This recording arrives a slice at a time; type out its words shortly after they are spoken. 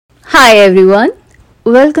Hi everyone,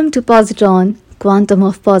 welcome to Positron, Quantum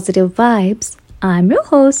of Positive Vibes. I'm your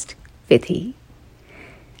host, Vidhi.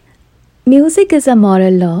 Music is a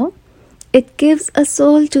moral law. It gives a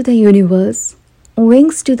soul to the universe,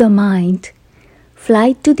 wings to the mind,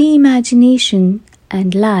 flight to the imagination,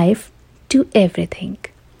 and life to everything.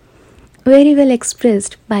 Very well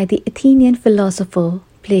expressed by the Athenian philosopher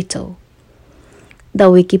Plato. The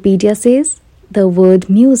Wikipedia says the word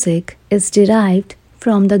music is derived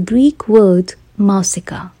from the Greek word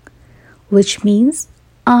musica, which means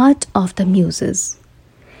art of the muses.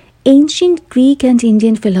 Ancient Greek and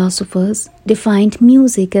Indian philosophers defined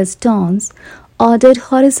music as tones ordered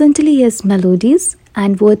horizontally as melodies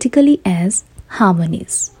and vertically as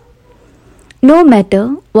harmonies. No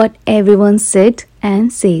matter what everyone said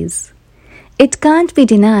and says, it can't be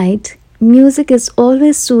denied music is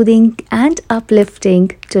always soothing and uplifting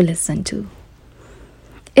to listen to.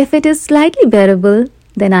 If it is slightly bearable,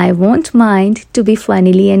 then I won't mind to be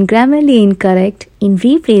funnily and grammarly incorrect in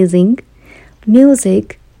rephrasing.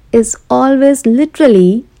 Music is always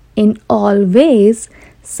literally, in all ways,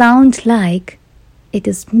 sound like it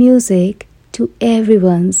is music to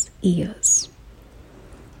everyone's ears.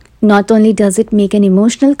 Not only does it make an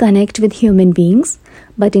emotional connect with human beings,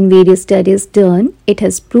 but in various studies done, it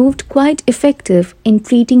has proved quite effective in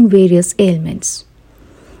treating various ailments.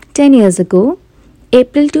 10 years ago,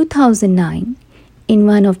 April 2009, in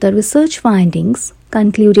one of the research findings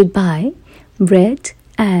concluded by Brett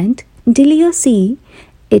and Delia C.,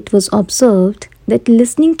 it was observed that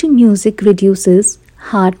listening to music reduces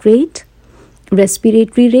heart rate,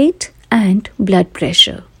 respiratory rate, and blood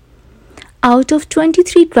pressure. Out of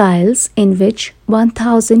 23 trials in which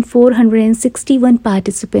 1,461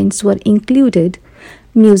 participants were included,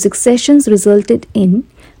 music sessions resulted in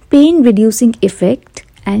pain-reducing effect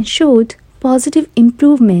and showed positive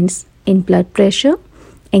improvements in blood pressure,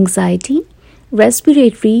 anxiety,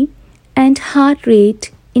 respiratory, and heart rate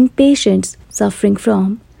in patients suffering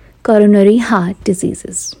from coronary heart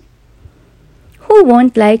diseases. Who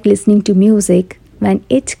won't like listening to music when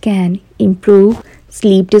it can improve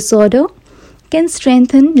sleep disorder, can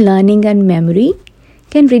strengthen learning and memory,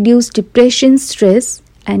 can reduce depression, stress,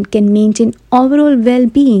 and can maintain overall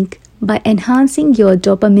well-being by enhancing your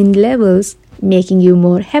dopamine levels, making you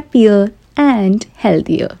more happier and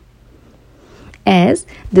healthier. As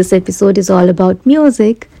this episode is all about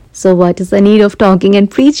music, so what is the need of talking and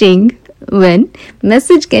preaching when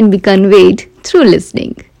message can be conveyed through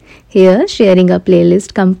listening? Here, sharing a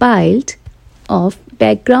playlist compiled of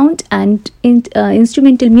background and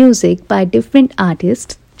instrumental music by different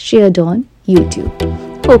artists shared on YouTube.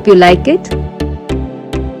 Hope you like it.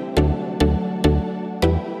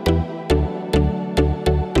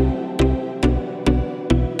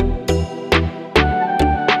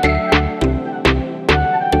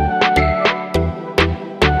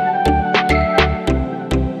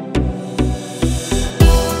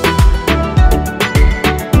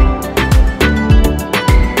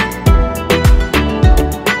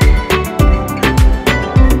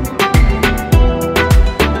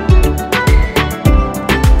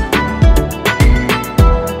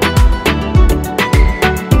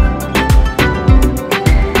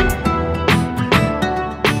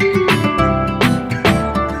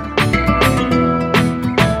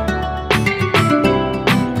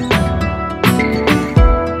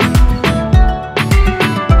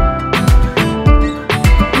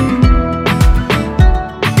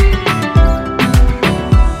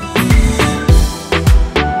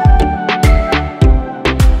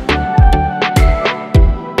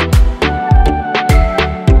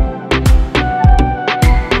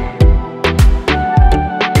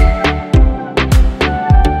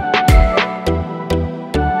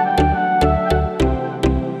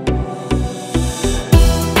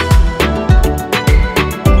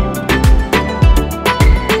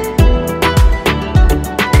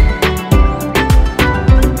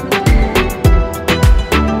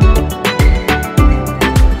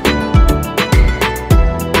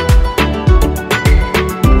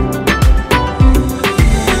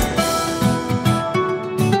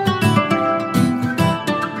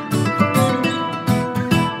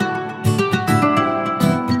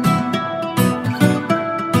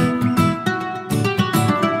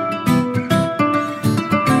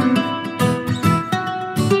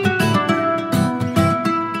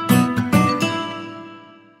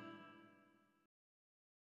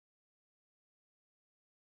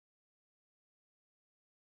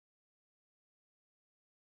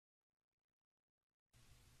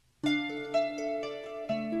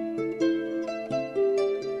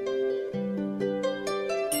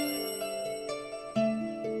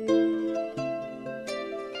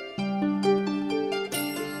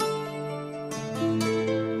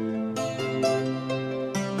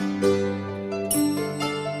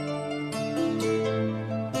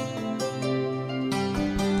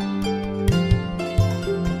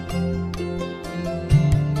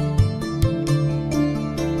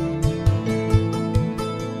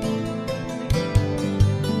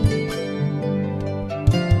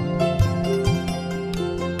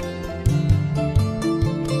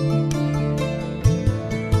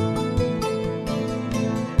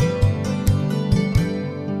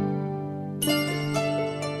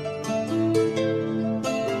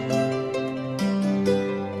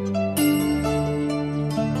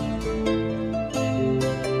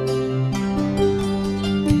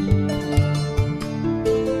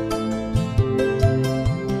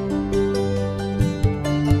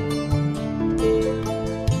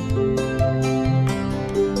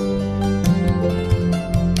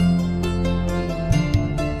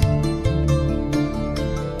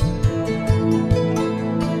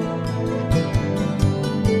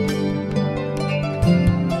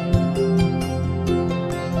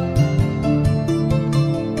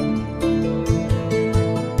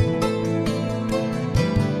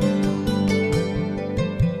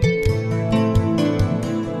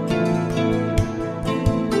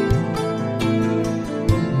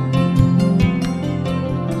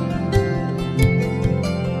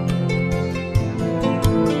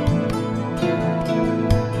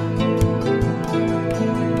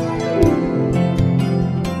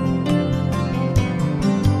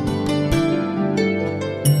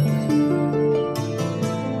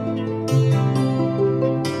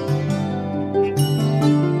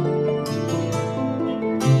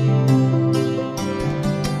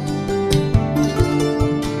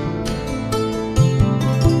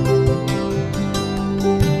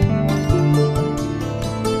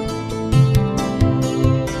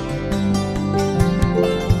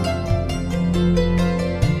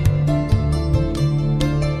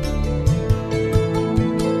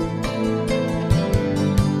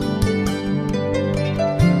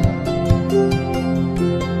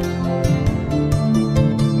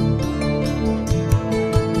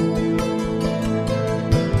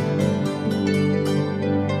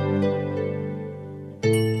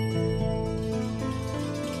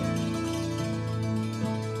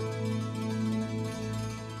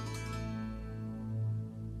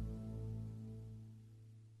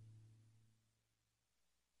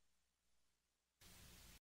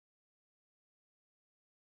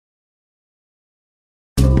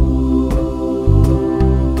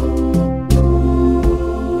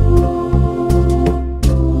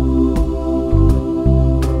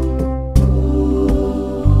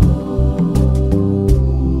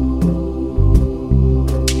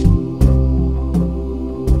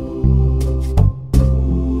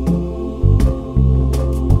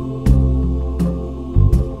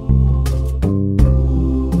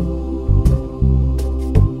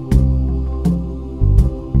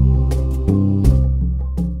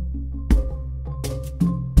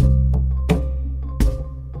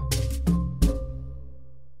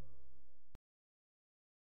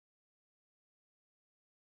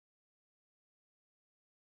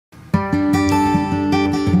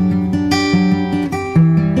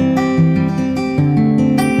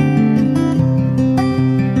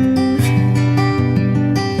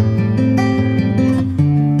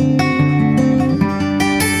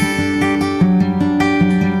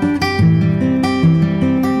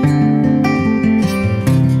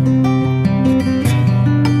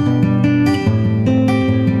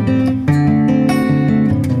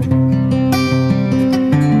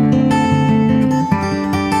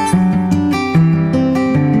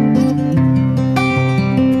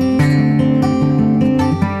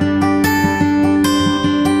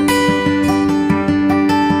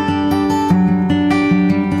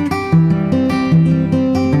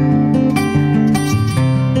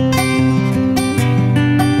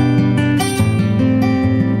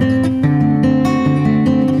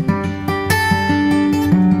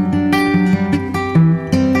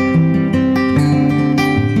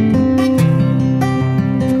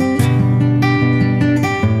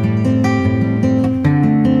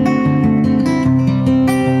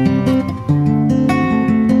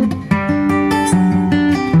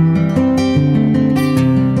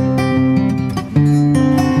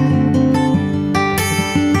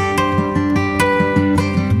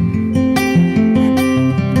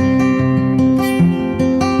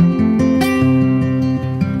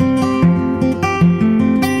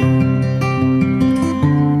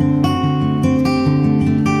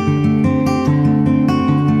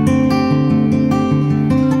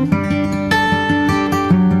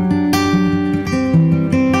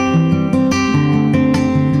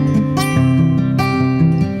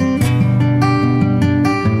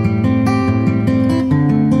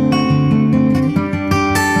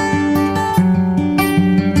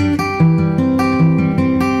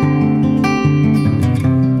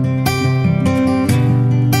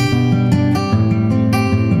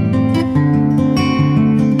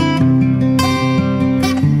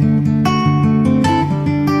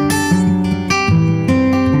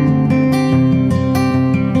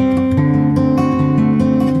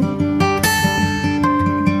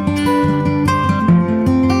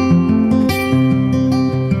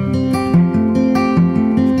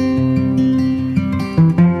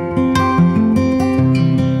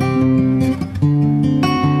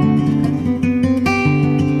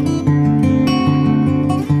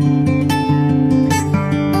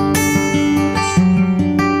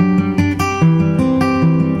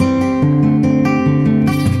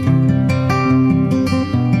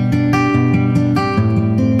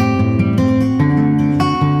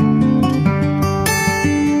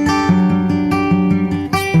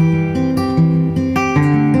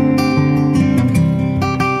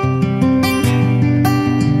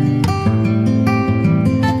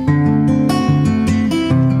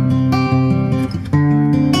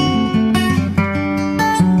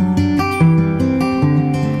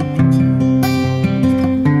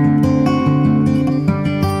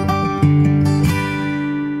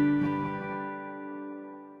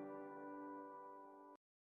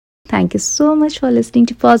 Thank you so much for listening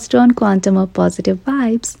to Positron Quantum of Positive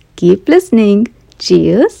Vibes. Keep listening.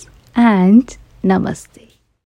 Cheers and namaste.